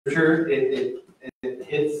scripture, it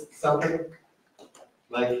hits something.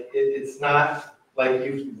 Like it's not like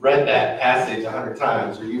you've read that passage 100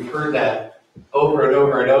 times or you've heard that over and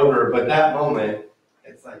over and over, but that moment,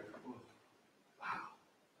 it's like, wow,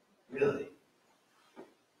 really?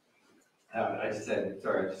 I just had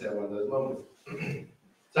one of those moments.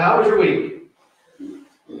 So how was your week?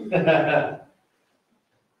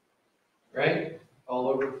 Right? All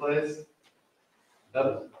over the place?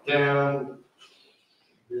 Up, down,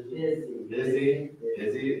 busy.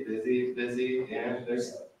 Yeah,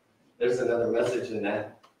 there's another message in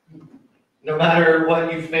that. No matter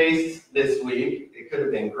what you faced this week, it could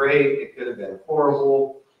have been great, it could have been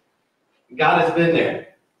horrible. God has been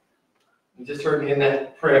there. You just heard me in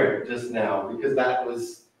that prayer just now, because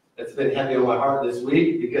that's been heavy on my heart this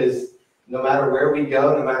week, because no matter where we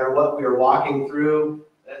go, no matter what we are walking through,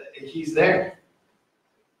 He's there.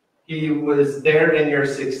 He was there in your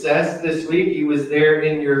success this week. He was there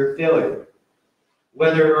in your failure.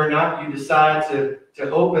 Whether or not you decide to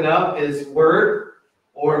open up His Word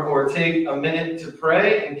or take a minute to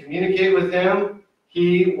pray and communicate with Him,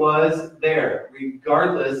 He was there,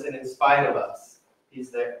 regardless and in spite of us.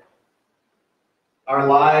 He's there. Our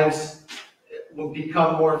lives will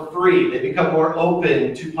become more free. They become more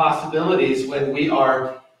open to possibilities when we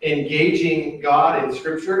are engaging God in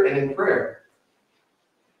Scripture and in prayer.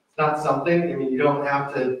 It's not something, you don't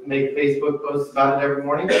have to make Facebook posts about it every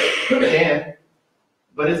morning. You can.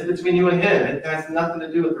 But it's between you and Him. It has nothing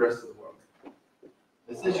to do with the rest of the world.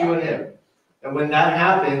 This is you and Him. And when that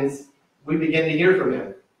happens, we begin to hear from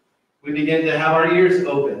Him. We begin to have our ears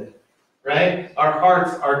opened, right? Our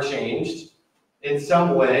hearts are changed in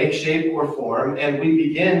some way, shape, or form, and we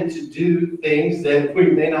begin to do things that we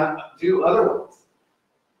may not do otherwise.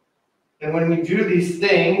 And when we do these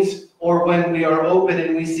things, or when we are open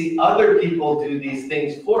and we see other people do these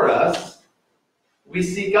things for us, we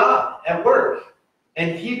see God at work.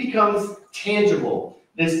 And He becomes tangible.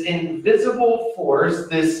 This invisible force,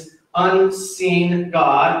 this unseen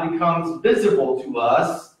God, becomes visible to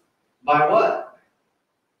us by what?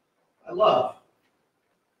 By love.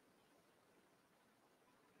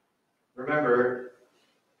 Remember,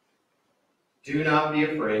 do not be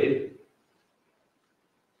afraid.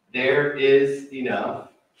 There is enough,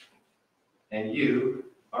 and you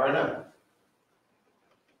are enough.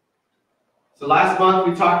 So last month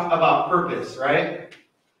we talked about purpose, right?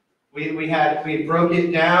 We broke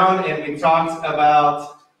it down and we talked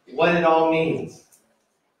about what it all means.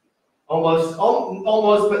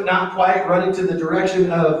 Almost, but not quite, running to the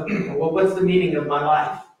direction of, well, what's the meaning of my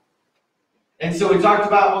life? And so we talked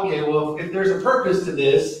about, okay, well, if there's a purpose to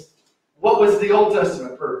this, what was the Old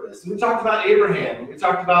Testament purpose? And we talked about Abraham. We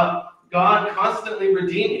talked about God constantly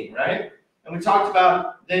redeeming, right? And we talked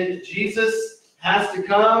about that Jesus has to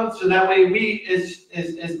come so that way we,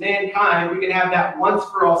 as mankind, we can have that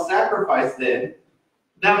once-for-all sacrifice then.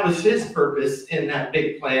 That was His purpose in that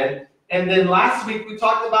big plan. And then last week we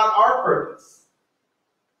talked about our purpose.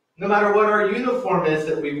 No matter what our uniform is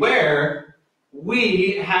that we wear,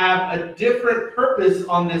 we have a different purpose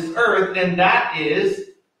on this earth, and that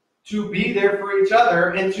is to be there for each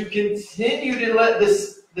other and to continue to let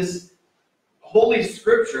this Holy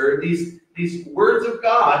Scripture, these words of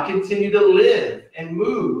God, continue to live and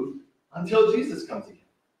move until Jesus comes again.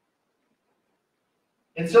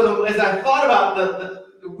 And so as I thought about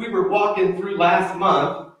we were walking through last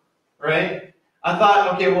month, right? I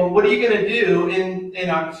thought, okay, well, what are you going to do in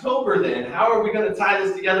October then? How are we going to tie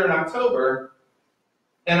this together in October?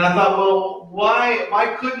 And I thought, well,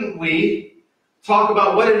 why couldn't we talk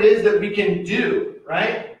about what it is that we can do,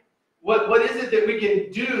 right? What is it that we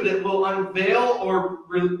can do that will unveil or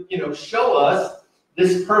show us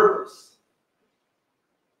this purpose?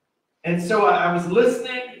 And so I was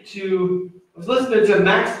listening to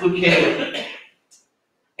Max Lucado.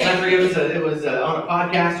 And I forget it was on a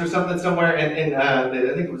podcast or something somewhere, and I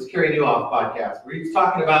think it was Carey Nieuwhof podcast, where he's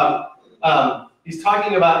talking about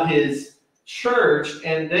his church,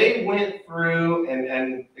 and they went through,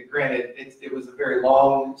 and granted, it was a very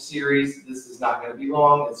long series. This is not going to be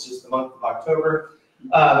long. It's just the month of October.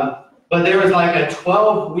 But there was like a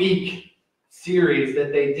 12-week series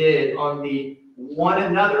that they did on the one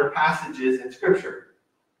another passages in Scripture.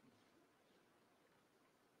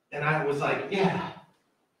 And I was like, yeah,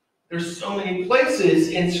 there's so many places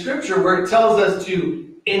in Scripture where it tells us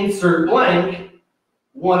to insert blank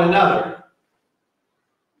one another.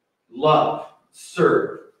 Love,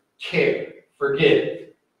 serve, care, forgive.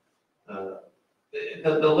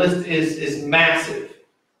 The list is massive.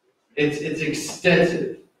 It's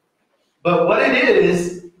extensive. But what it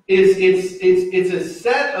is it's a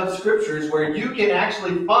set of scriptures where you can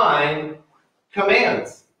actually find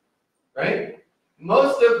commands. right?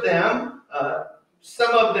 Most of them,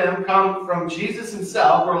 some of them come from Jesus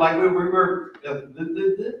himself, or like where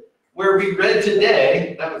we read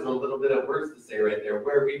today. That was a little bit of words to say right there.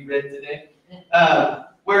 Where we read today.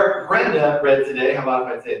 Where Brenda read today. How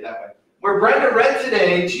about if I say it that way? Where Brenda read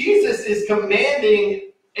today, Jesus is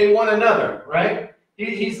commanding a one another, right?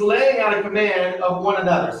 He's laying out a command of one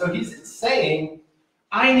another. So he's saying,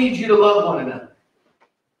 I need you to love one another.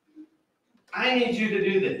 I need you to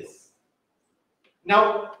do this.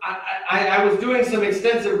 Now, I was doing some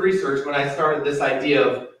extensive research when I started this idea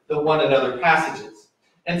of the one another passages.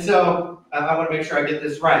 And so I want to make sure I get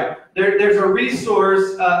this right. There's a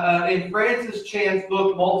resource in Francis Chan's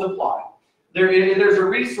book, Multiply. There's a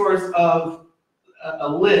resource of a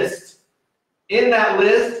list. In that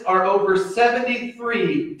list are over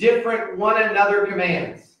 73 different one another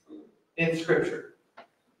commands in Scripture.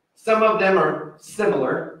 Some of them are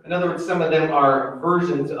similar. In other words, some of them are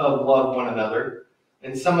versions of love one another.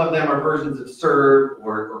 And some of them are versions of serve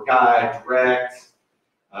or guide, direct,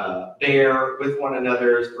 bear with one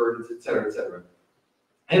another's burdens, etc., etc.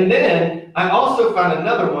 And then I also found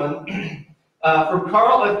another one from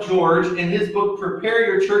Carl F. George in his book, Prepare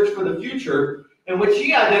Your Church for the Future, in which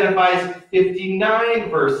he identifies 59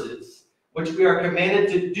 verses, which we are commanded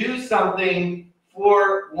to do something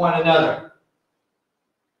for one another.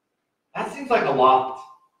 That seems like a lot,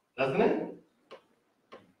 doesn't it?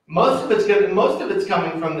 Most of it's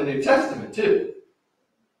coming from the New Testament too.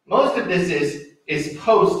 Most of this is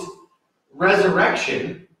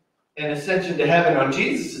post-resurrection and ascension to heaven on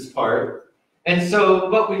Jesus' part. And so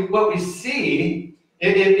what we see,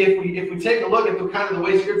 if we take a look at the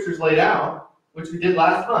way Scripture's laid out, which we did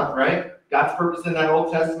last month, right? God's purpose in that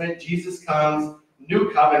Old Testament, Jesus comes,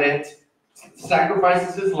 new covenant,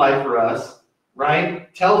 sacrifices his life for us,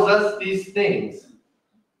 right? Tells us these things.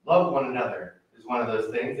 Love one another is one of those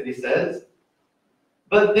things that he says.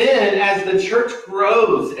 But then as the church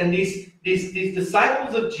grows and these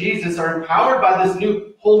disciples of Jesus are empowered by this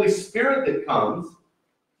new Holy Spirit that comes,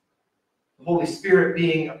 the Holy Spirit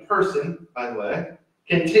being a person, by the way,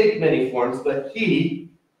 can take many forms, but he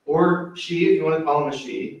or she, if you want to call him a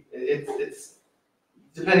she, it's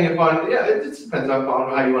depending upon, it just depends on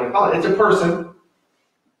how you want to call it. It's a person.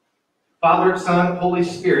 Father, Son, Holy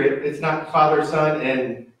Spirit. It's not Father, Son,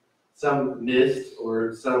 and some mist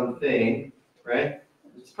or something, right?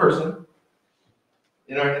 It's a person.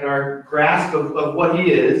 In our grasp of what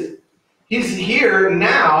he is. He's here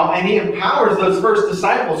now, and he empowers those first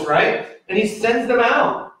disciples, right? And he sends them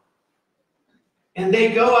out. And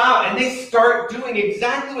they go out, and they start doing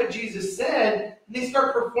exactly what Jesus said. And they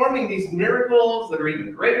start performing these miracles that are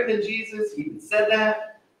even greater than Jesus. He even said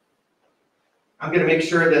that. I'm going to make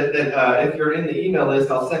sure that if you're in the email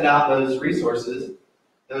list, I'll send out those resources,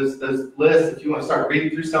 those lists. If you want to start reading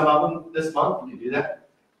through some of them this month, you can do that.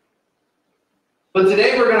 But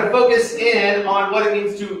today we're going to focus in on what it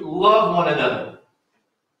means to love one another.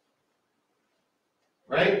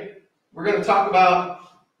 Right? We're going to talk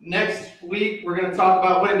about, next week, we're going to talk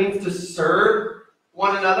about what it means to serve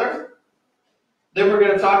one another. Then we're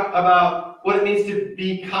going to talk about what it means to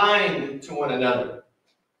be kind to one another.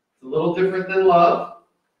 It's a little different than love,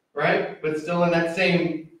 right? But still in that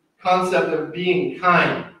same concept of being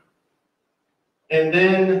kind. And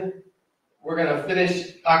then we're going to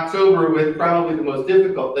finish October with probably the most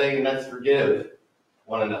difficult thing, and that's forgive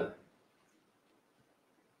one another.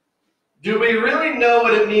 Do we really know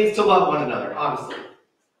what it means to love one another, honestly?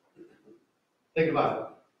 Think about it.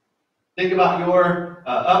 Think about your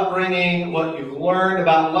upbringing, what you've learned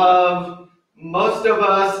about love. Most of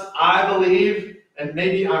us, I believe, and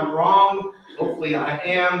maybe I'm wrong, hopefully I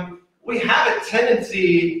am, we have a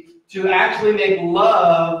tendency to actually make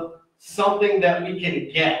love something that we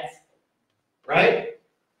can get. Right?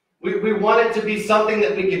 We want it to be something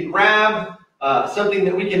that we can grab, something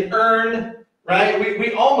that we can earn, right?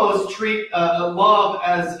 We almost treat love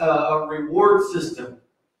as a reward system.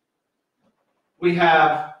 We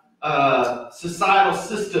have societal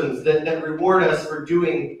systems that reward us for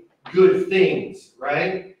doing good things,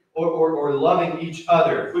 right? Or loving each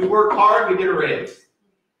other. If we work hard, we get a raise.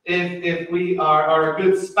 If we are a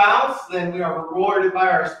good spouse, then we are rewarded by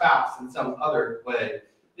our spouse in some other way.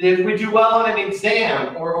 If we do well on an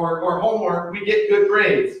exam or homework, we get good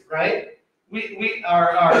grades, right? We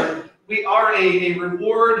are a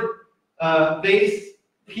reward based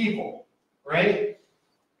people, right?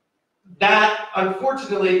 That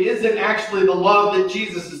unfortunately isn't actually the love that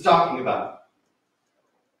Jesus is talking about.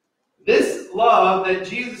 This love that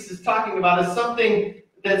Jesus is talking about is something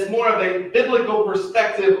that's more of a biblical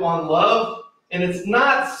perspective on love, and it's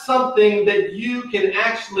not something that you can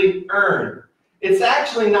actually earn. It's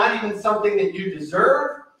actually not even something that you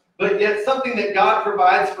deserve, but yet something that God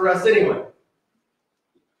provides for us anyway.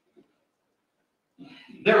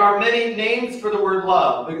 There are many names for the word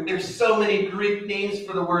love. There's so many Greek names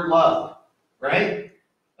for the word love, right?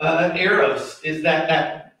 Eros is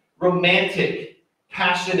that romantic,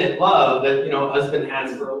 passionate love that, a husband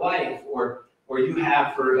has for a wife, or you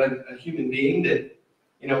have for a human being that,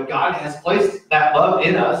 God has placed that love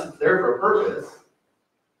in us. It's there for a purpose.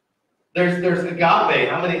 There's agape.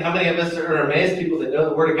 How many of us are amazed people that know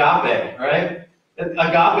the word agape, right?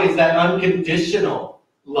 Agape is that unconditional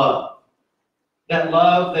love. That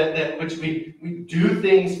love that which we do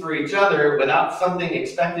things for each other without something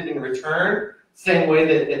expected in return, same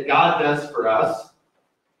way that God does for us.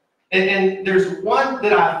 And there's one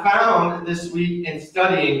that I found this week in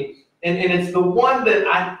studying, and it's the one that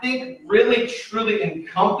I think really truly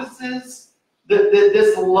encompasses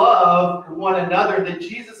this love for one another that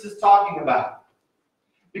Jesus is talking about.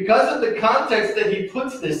 Because of the context that he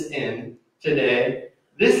puts this in today,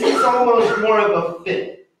 this is almost more of a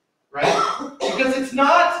fit, right? Because it's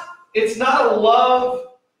not a love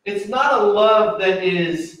that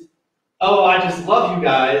is, oh, I just love you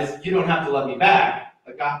guys, you don't have to love me back,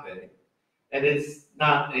 agape. And it's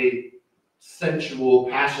not a sensual,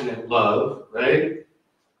 passionate love, right?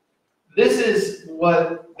 This is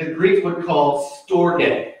what the Greek would call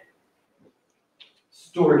storge.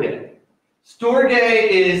 Storge. Storge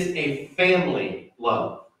is a family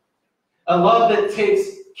love. A love that takes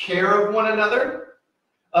care of one another.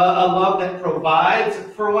 A love that provides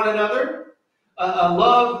for one another. A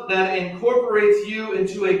love that incorporates you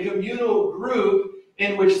into a communal group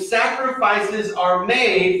in which sacrifices are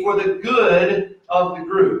made for the good of the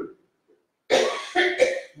group.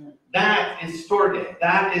 That is storge.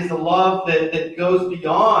 That is a love that goes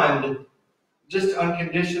beyond just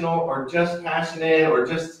unconditional or just passionate or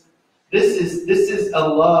just, this is a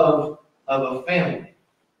love of a family.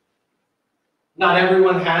 Not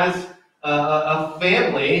everyone has a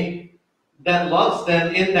family that loves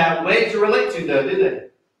them in that way to relate to, though, do they?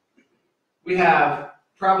 We have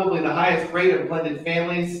probably the highest rate of blended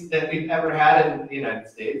families that we've ever had in the United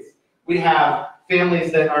States. We have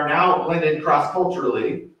families that are now blended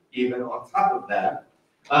cross-culturally, even on top of that.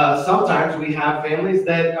 Sometimes we have families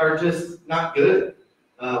that are just not good.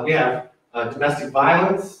 We have domestic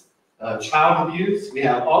violence, child abuse. We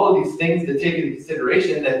have all of these things to take into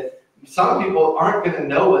consideration that some people aren't going to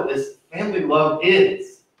know what this family love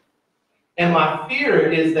is. And my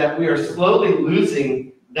fear is that we are slowly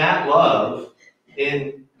losing that love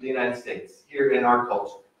in the United States, here in our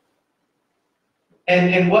culture.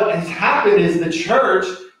 And what has happened is the church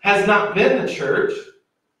has not been the church,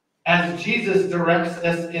 as Jesus directs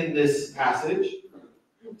us in this passage,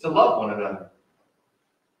 to love one another.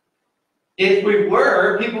 If we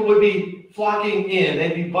were, people would be flocking in.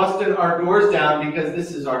 They'd be busting our doors down because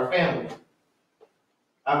this is our family.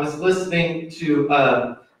 I was listening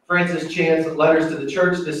to Francis Chan's Letters to the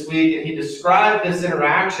Church this week, and he described this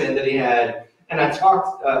interaction that he had. And I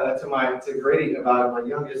talked to Grady about it, my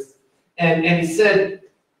youngest, and he said,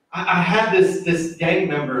 I had this gang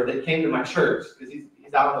member that came to my church, because he's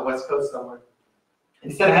out on the West Coast somewhere.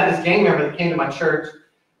 And he said, I had this gang member that came to my church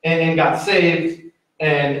and got saved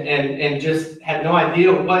and just had no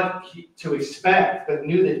idea what to expect, but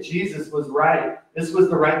knew that Jesus was right. This was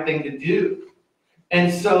the right thing to do.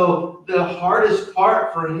 And so the hardest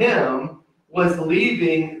part for him was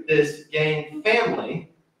leaving this gang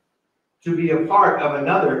family to be a part of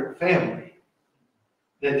another family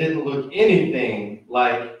that didn't look anything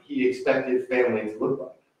like he expected family to look like.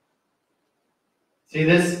 See,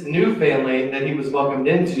 this new family that he was welcomed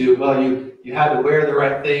into, well, you had to wear the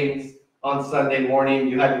right things on Sunday morning.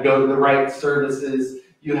 You had to go to the right services.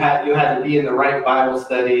 You had to be in the right Bible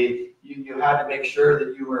study. You had to make sure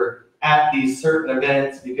that you were at these certain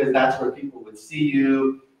events because that's where people would see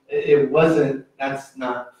you. That's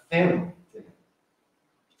not family to him.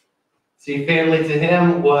 See, family to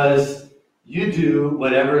him was you do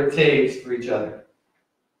whatever it takes for each other.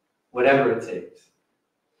 Whatever it takes.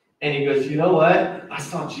 And he goes, you know what? I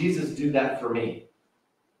saw Jesus do that for me.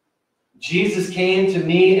 Jesus came to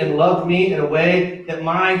me and loved me in a way that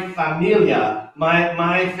my familia,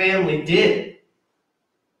 my family did.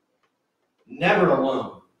 Never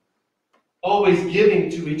alone. Always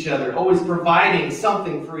giving to each other. Always providing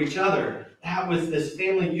something for each other. That was this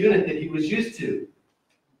family unit that he was used to.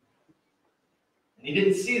 And he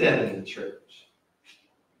didn't see that in the church.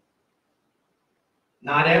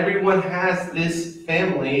 Not everyone has this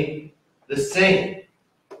family the same.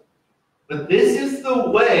 But this is the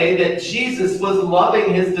way that Jesus was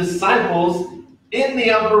loving his disciples in the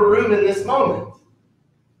upper room in this moment.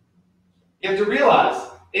 You have to realize,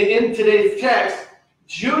 in today's text,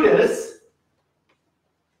 Judas,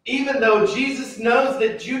 even though Jesus knows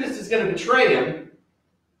that Judas is going to betray him,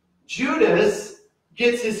 Judas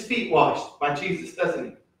gets his feet washed by Jesus,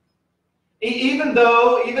 doesn't he? Even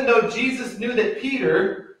though Jesus knew that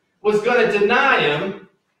Peter was going to deny him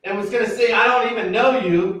and was going to say, I don't even know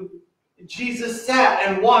you, Jesus sat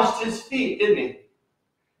and washed his feet, didn't he?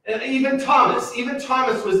 And even Thomas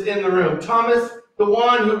was in the room. Thomas, the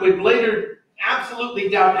one who would later absolutely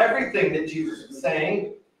doubt everything that Jesus was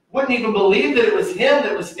saying, wouldn't even believe that it was him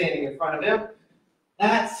that was standing in front of him.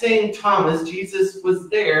 That same Thomas, Jesus was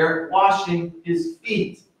there washing his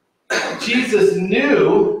feet. Jesus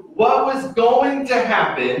knew what was going to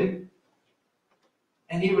happen,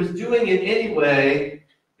 and he was doing it anyway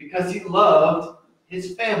because he loved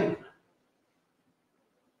his family.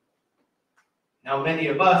 Now, many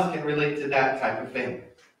of us can relate to that type of family.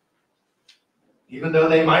 Even though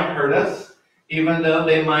they might hurt us, even though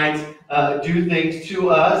they might do things to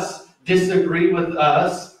us, disagree with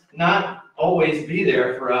us, not always be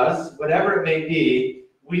there for us, whatever it may be,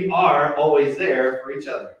 we are always there for each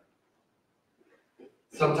other.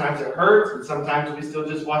 Sometimes it hurts, and sometimes we still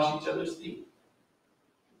just wash each other's feet.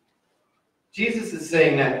 Jesus is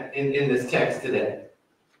saying that in this text today.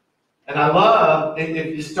 And I love,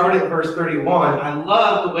 if you start at verse 31, I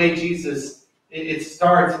love the way Jesus, it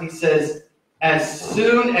starts, and he says, as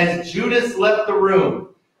soon as Judas left the room.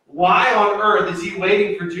 Why on earth is he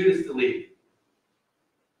waiting for Judas to leave?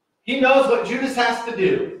 He knows what Judas has to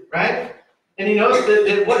do, right? And he knows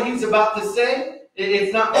that what he's about to say,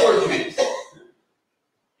 it's not for Judas.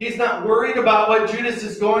 He's not worried about what Judas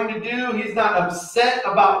is going to do. He's not upset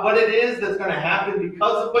about what it is that's going to happen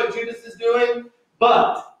because of what Judas is doing.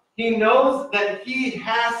 But he knows that he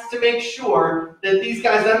has to make sure that these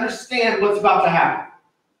guys understand what's about to happen.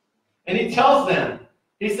 And he tells them,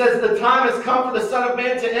 he says, the time has come for the Son of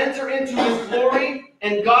Man to enter into his glory,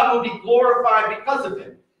 and God will be glorified because of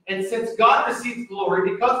him. And since God receives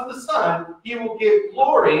glory because of the Son, he will give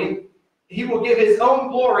glory. He will give his own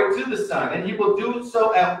glory to the Son, and he will do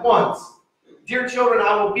so at once. Dear children,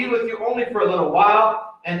 I will be with you only for a little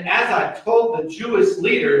while. And as I told the Jewish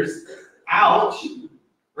leaders, ouch,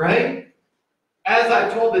 right? As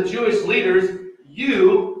I told the Jewish leaders,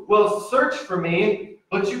 you will search for me,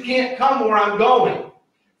 but you can't come where I'm going.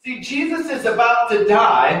 See, Jesus is about to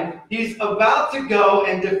die. He's about to go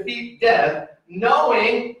and defeat death,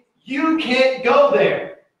 knowing you can't go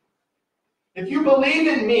there. If you believe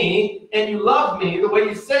in me and you love me the way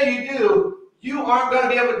you say you do, you aren't going to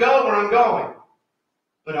be able to go where I'm going.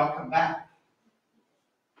 But I'll come back.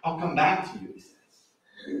 I'll come back to you, he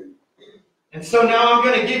says. And so now I'm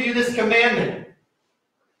going to give you this commandment.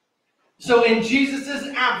 So in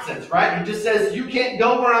Jesus' absence, right, he just says, you can't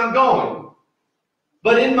go where I'm going.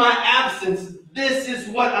 But in my absence, this is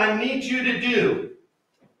what I need you to do.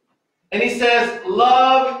 And he says,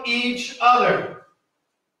 love each other.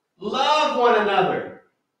 Love one another.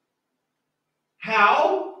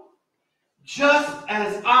 How? Just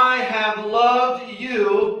as I have loved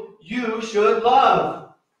you, you should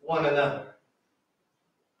love one another.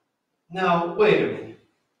 Now, wait a minute.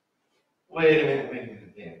 Wait a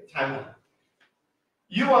minute. Time out.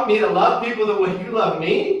 You want me to love people the way you love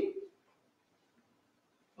me?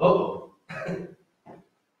 Uh-oh.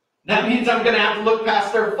 That means I'm going to have to look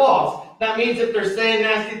past their faults. That means if they're saying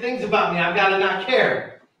nasty things about me, I've got to not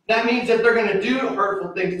care. That means if they're going to do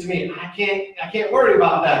hurtful things to me, I can't worry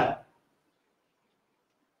about that.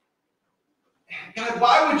 God,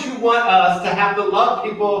 why would you want us to have to love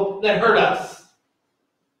people that hurt us?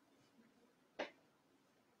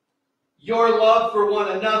 Your love for one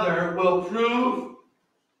another will prove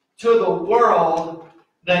to the world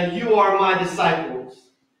that you are my disciples.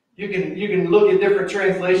 You can look at different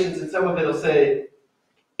translations, and some of it will say,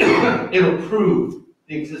 it'll prove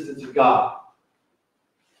the existence of God.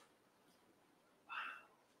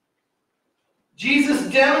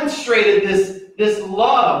 Jesus demonstrated this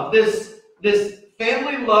love, this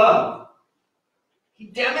family love. He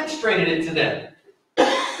demonstrated it to them.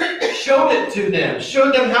 Showed it to them.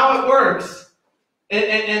 Showed them how it works.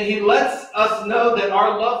 And he lets us know that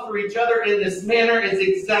our love for each other in this manner is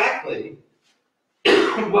exactly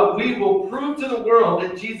what we will prove to the world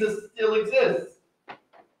that Jesus still exists.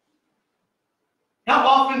 How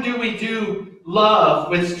often do we do love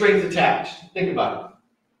with strings attached? Think about it.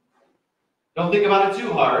 Don't think about it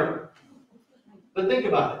too hard, but think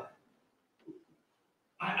about it.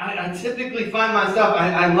 I typically find myself,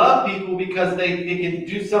 I love people because they can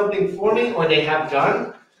do something for me, or they have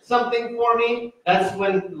done something for me. That's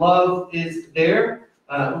when love is there.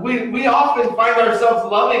 We often find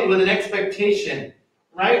ourselves loving with an expectation.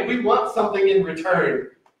 right? We want something in return.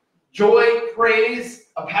 Joy, praise,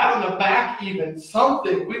 a pat on the back even,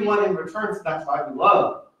 something we want in return, so that's why we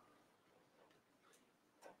love.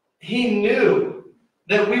 He knew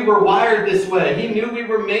that we were wired this way. He knew we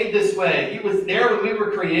were made this way. He was there when we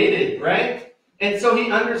were created, right? And so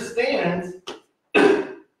he understands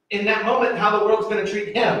in that moment how the world's going to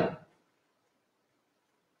treat him.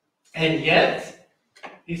 And yet,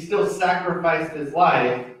 he still sacrificed his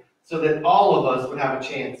life so that all of us would have a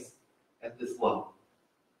chance at this love.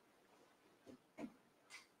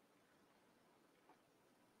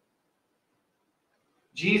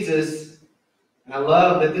 Jesus, and I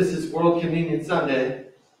love that this is World Communion Sunday,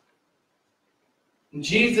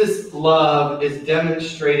 Jesus' love is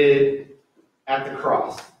demonstrated at the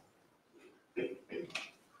cross. Think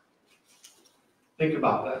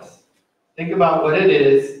about this. Think about what it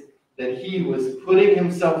is that he was putting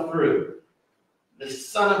himself through. The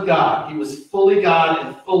Son of God. He was fully God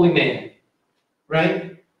and fully man.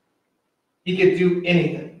 Right? He could do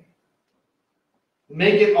anything.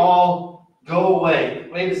 Make it all go away.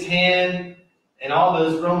 Wave his hand, and all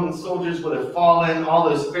those Roman soldiers would have fallen. All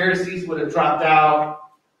those Pharisees would have dropped out.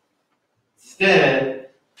 Instead,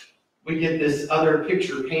 we get this other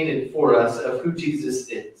picture painted for us of who Jesus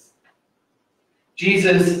is.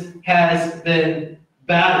 Jesus has been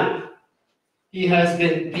battered. He has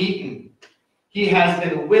been beaten. He has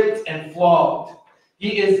been whipped and flogged.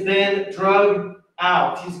 He is then drugged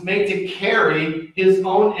out. He's made to carry his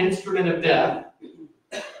own instrument of death.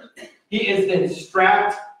 He is then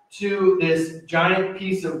strapped to this giant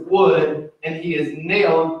piece of wood, and he is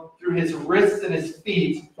nailed through his wrists and his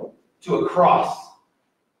feet to a cross.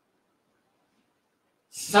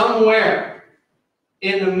 Somewhere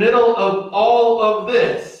in the middle of all of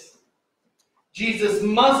this, Jesus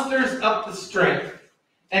musters up the strength,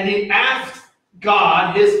 and he asks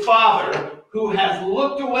God, his Father, who has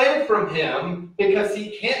looked away from him because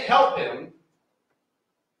he can't help him.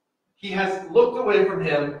 He has looked away from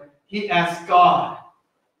him. He asks God,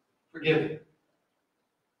 forgive him.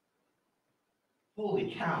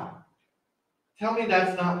 Holy cow. Tell me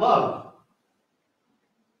that's not love.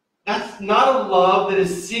 That's not a love that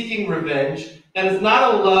is seeking revenge. That is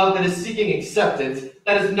not a love that is seeking acceptance.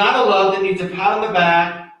 That is not a love that needs a pat on the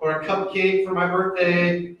back or a cupcake for my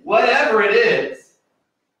birthday, whatever it is.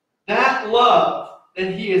 That love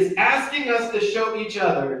that he is asking us to show each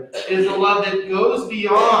other is a love that goes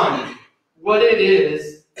beyond what it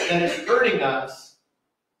is that is hurting us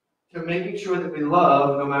to making sure that we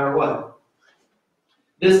love no matter what.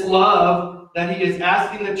 This love that he is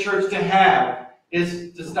asking the church to have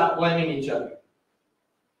is to stop blaming each other.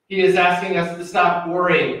 He is asking us to stop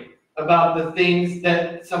worrying about the things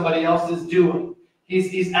that somebody else is doing.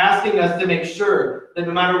 He's asking us to make sure that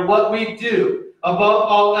no matter what we do, above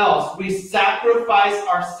all else, we sacrifice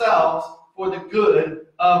ourselves for the good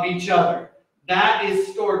of each other. That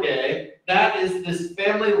is storge. That is this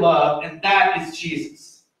family love, and that is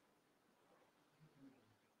Jesus.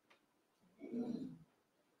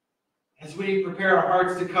 As we prepare our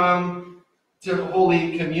hearts to come to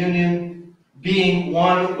Holy Communion, being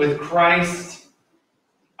one with Christ,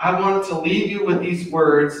 I want to leave you with these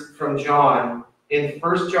words from John in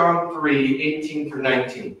 1 John 3, 18 through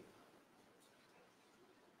 19.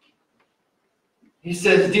 He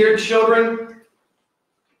says, "Dear children,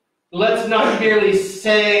 let's not merely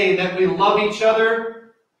say that we love each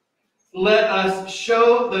other. Let us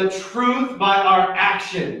show the truth by our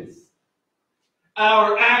actions.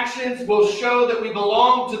 Our actions will show that we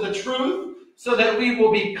belong to the truth, so that we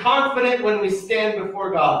will be confident when we stand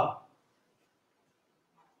before God."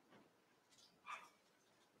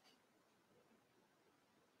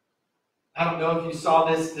 I don't know if you saw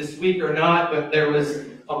this week or not, but there was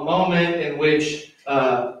a moment in which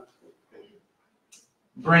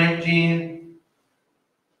Brandt Jean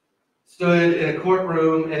stood in a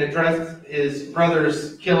courtroom and addressed his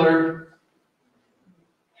brother's killer.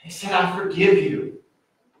 He said, "I forgive you.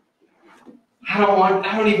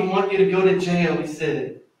 I don't even want you to go to jail," he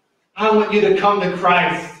said. "I want you to come to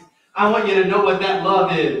Christ. I want you to know what that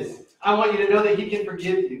love is. I want you to know that he can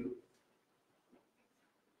forgive you."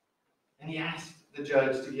 And he asked the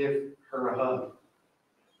judge to give her a hug.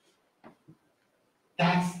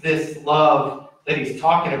 That's this love that he's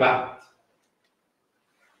talking about.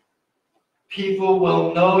 People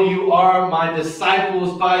will know you are my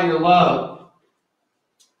disciples by your love.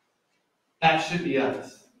 That should be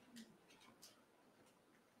us.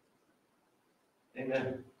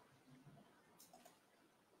 Amen.